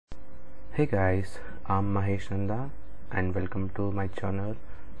Hey guys, I'm Mahesh Nanda and welcome to my channel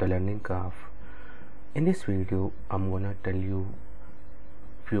The Learning Curve. In this video, I'm gonna tell you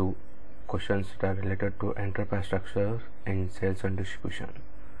few questions that are related to enterprise structure in sales and distribution.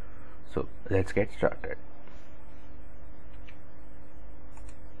 So let's get started.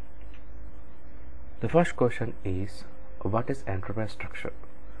 The first question is, what is enterprise structure?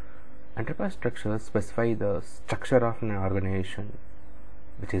 Enterprise structures specify the structure of an organization,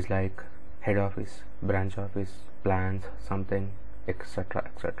 which is like head office, branch office, plans, something, etc.,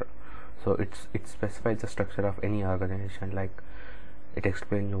 etc. So it specifies the structure of any organization. Like it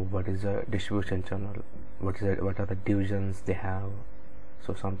explains you what is a distribution channel, what are the divisions they have,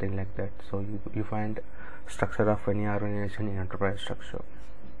 so something like that. So you find structure of any organization in enterprise structure.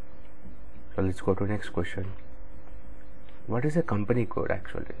 So let's go to next question. What is a company code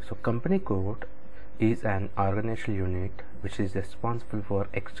actually? So company code is an organizational unit which is responsible for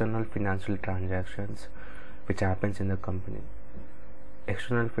external financial transactions which happens in the company.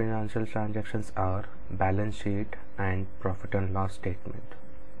 External financial transactions are balance sheet and profit and loss statement.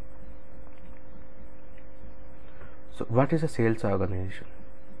 So what is a sales organization?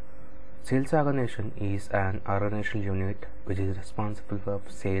 Sales organization is an organizational unit which is responsible for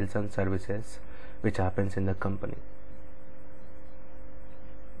sales and services which happens in the company.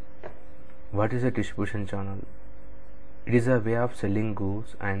 What is a distribution channel? It is a way of selling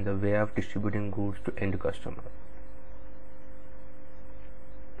goods and the way of distributing goods to end customer.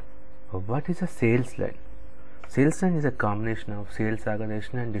 What is a sales line? Sales line is a combination of sales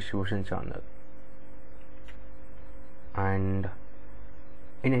organization and distribution channel. And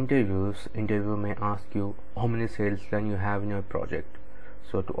in interviews, interviewer may ask you how many sales line you have in your project.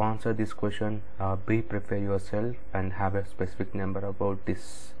 So to answer this question, be prepare yourself and have a specific number about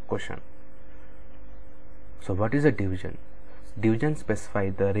this question. So what is a division? Division specify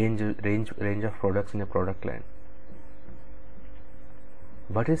the range of products in a product line.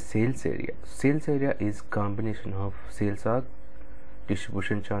 What is sales area? Sales area is combination of sales org,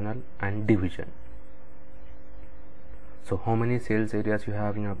 distribution channel and division. So how many sales areas you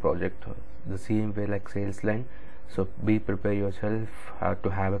have in your project? The same way like sales line. So be prepare yourself to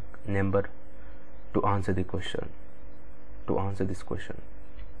have a number to answer the question. To answer this question.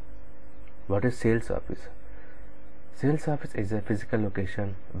 What is sales office? Sales office is a physical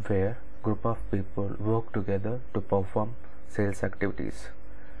location where group of people work together to perform sales activities.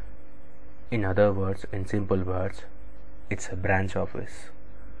 In other words, in simple words, it's a branch office.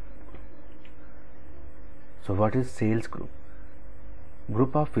 So what is sales group?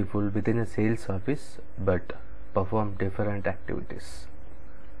 Group of people within a sales office but perform different activities.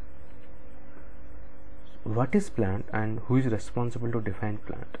 What is plant and who is responsible to define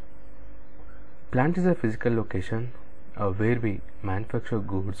plant? Plant is a physical location where we manufacture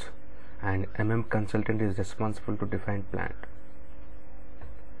goods and consultant is responsible to define plant.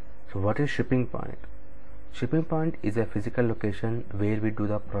 So what is shipping point? Shipping point is a physical location where we do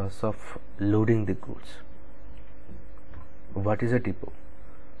the process of loading the goods. What is a depot?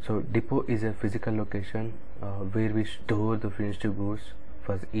 So depot is a physical location where we store the finished goods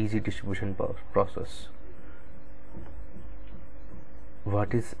for easy distribution process.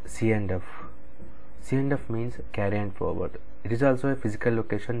 What is C&F? C&F means carry and forward. It is also a physical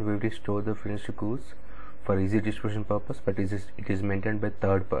location where we store the finished goods for easy distribution purpose, but it is maintained by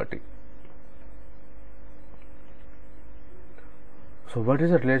third party. So what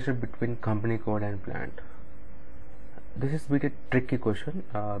is the relationship between company code and plant? This is a bit a tricky question.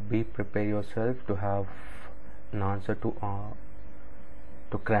 Be prepare yourself to have an answer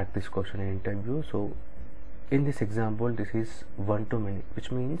to crack this question in interview. So in this example, this is one to many,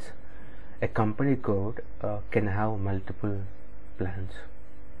 which means a company code can have multiple plans.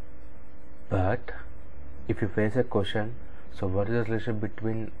 But if you face a question, so what is the relationship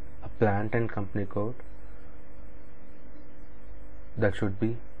between a plant and company code? That should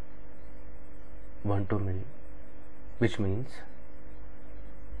be one to many, which means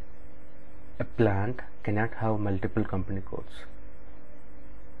a plant cannot have multiple company codes,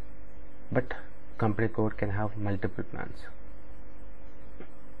 but company code can have multiple plants.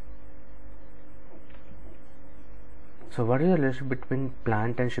 So what is the relationship between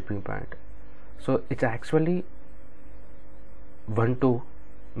plant and shipping point? So it's actually one to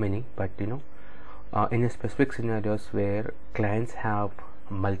many, but in a specific scenarios where clients have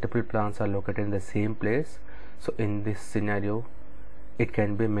multiple plants are located in the same place, so in this scenario it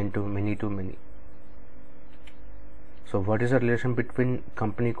can be many to many. So what is the relation between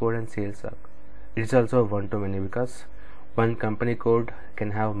company code and sales org? It is also one to many because one company code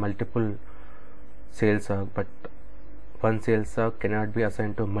can have multiple sales org, but one sales org cannot be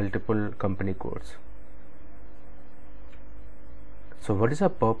assigned to multiple company codes. So what is the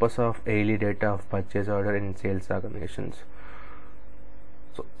purpose of daily data of purchase order in sales organizations?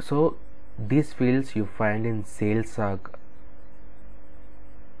 So these fields you find in sales org.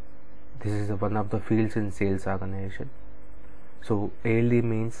 This is one of the fields in sales organization. So ALE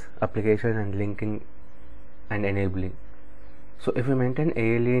means application and linking and enabling. So if we maintain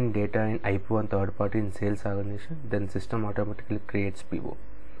ALE in data in IP1 third party in sales organization, then system automatically creates PO.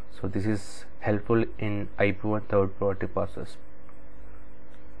 So this is helpful in IP1 third party process.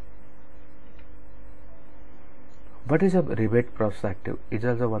 What is a rebate process active? It is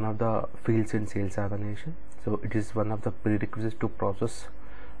also one of the fields in sales organization. So it is one of the prerequisites to process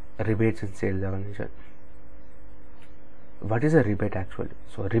rebates in sales organization. What is a rebate actually?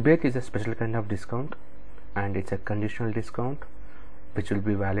 So rebate is a special kind of discount, and it's a conditional discount which will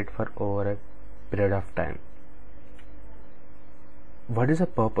be valid for over a period of time. What is the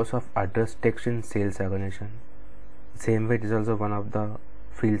purpose of address text in sales organization? Same way, it is also one of the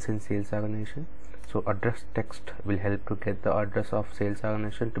fields in sales organization. So address text will help to get the address of sales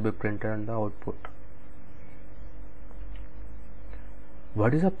organization to be printed on the output.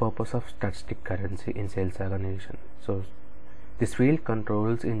 What is the purpose of statistic currency in sales organization? So this field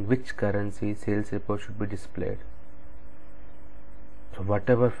controls in which currency sales report should be displayed. So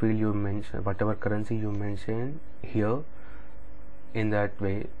whatever field you mention, whatever currency you mention here, in that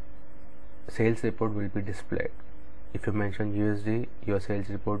way sales report will be displayed. If you mention USD, your sales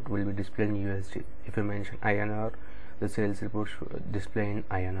report will be displayed in USD. If you mention INR, the sales report should display in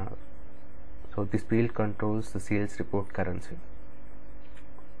INR. So this field controls the sales report currency.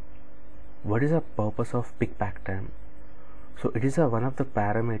 What is the purpose of pick pack time? So it is one of the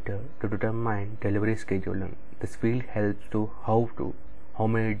parameter to determine delivery scheduling. This field helps to how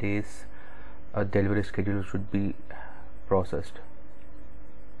many days a delivery schedule should be processed.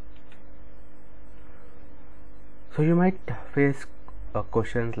 So you might face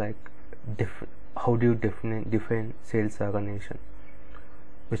questions like how do you define sales organization,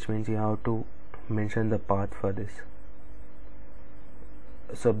 which means you have to mention the path for this.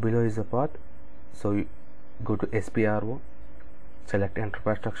 So below is the path. So you go to SPRO, select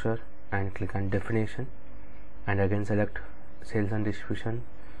enterprise structure and click on definition, and again select sales and distribution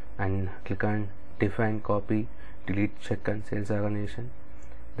and click on define copy delete check on sales organization.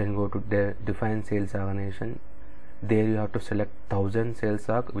 Then go to define sales organization. There you have to select 1000 sales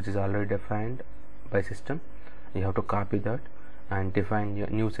org, which is already defined by system. You have to copy that and define your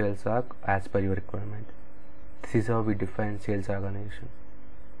new sales org as per your requirement. This is how we define sales organization.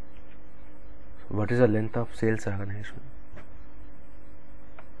 So what is the length of sales organization?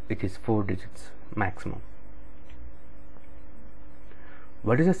 It is 4 digits maximum.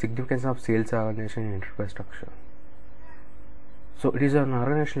 What is the significance of sales organization in enterprise structure? So it is an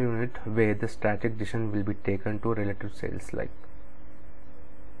organizational unit where the strategic decision will be taken to relative sales, like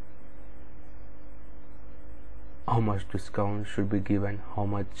how much discount should be given, how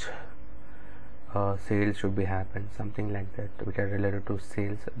much sales should be happen, something like that, which are related to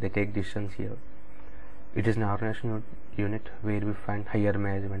sales. They take decisions here. It is an organizational unit where we find higher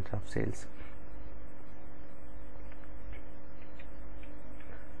management of sales.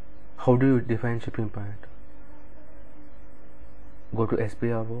 How do you define shipping point? Go to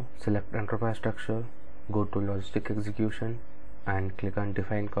SPRO, select enterprise structure, go to logistic execution and click on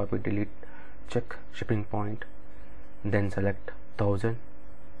define copy delete check shipping point. Then select 1000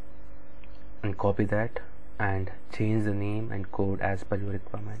 and copy that and change the name and code as per your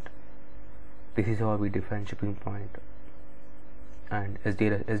requirement. This is how we define shipping point, and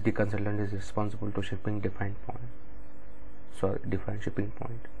SD consultant is responsible to shipping define shipping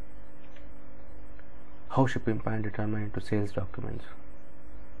point. How shipping point determined into sales documents?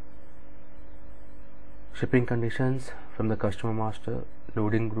 Shipping conditions from the customer master,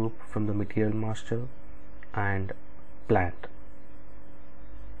 loading group from the material master, and plant.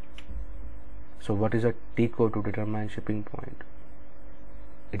 So what is a T code to determine shipping point?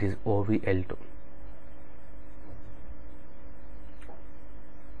 It is OVL2.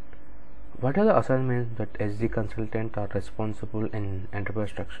 What are the assignments that SD consultant are responsible in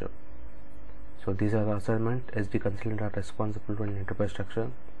enterprise structure? So these are the assignments SD consultant are responsible for in enterprise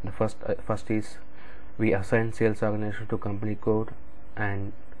structure. The first is we assign sales organization to company code,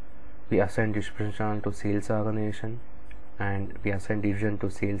 and we assign distribution channel to sales organization, and we assign division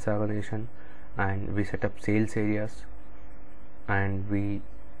to sales organization, and we set up sales areas, and we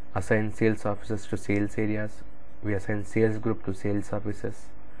assign sales officers to sales areas, we assign sales group to sales officers,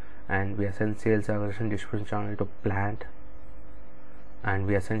 and we assign sales organization distribution channel to plant, and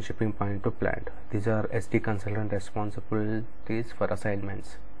we assign shipping point to plant. These are SD consultant responsibilities for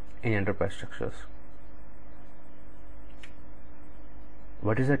assignments in enterprise structures.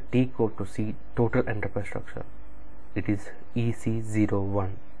 What is a T code to see total enterprise structure? It is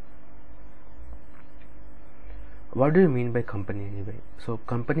EC01. What do you mean by company anyway? So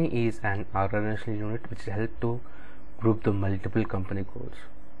company is an organizational unit which helps to group the multiple company codes.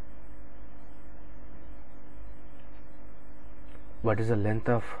 What is the length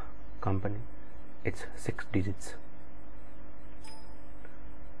of company? It's 6 digits.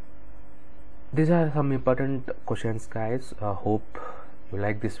 These are some important questions, guys. Hope you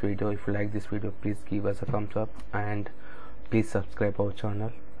like this video. If you like this video, please give us a thumbs up and please subscribe our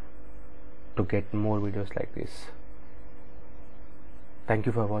channel to get more videos like this. Thank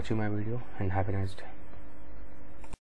you for watching my video and have a nice day.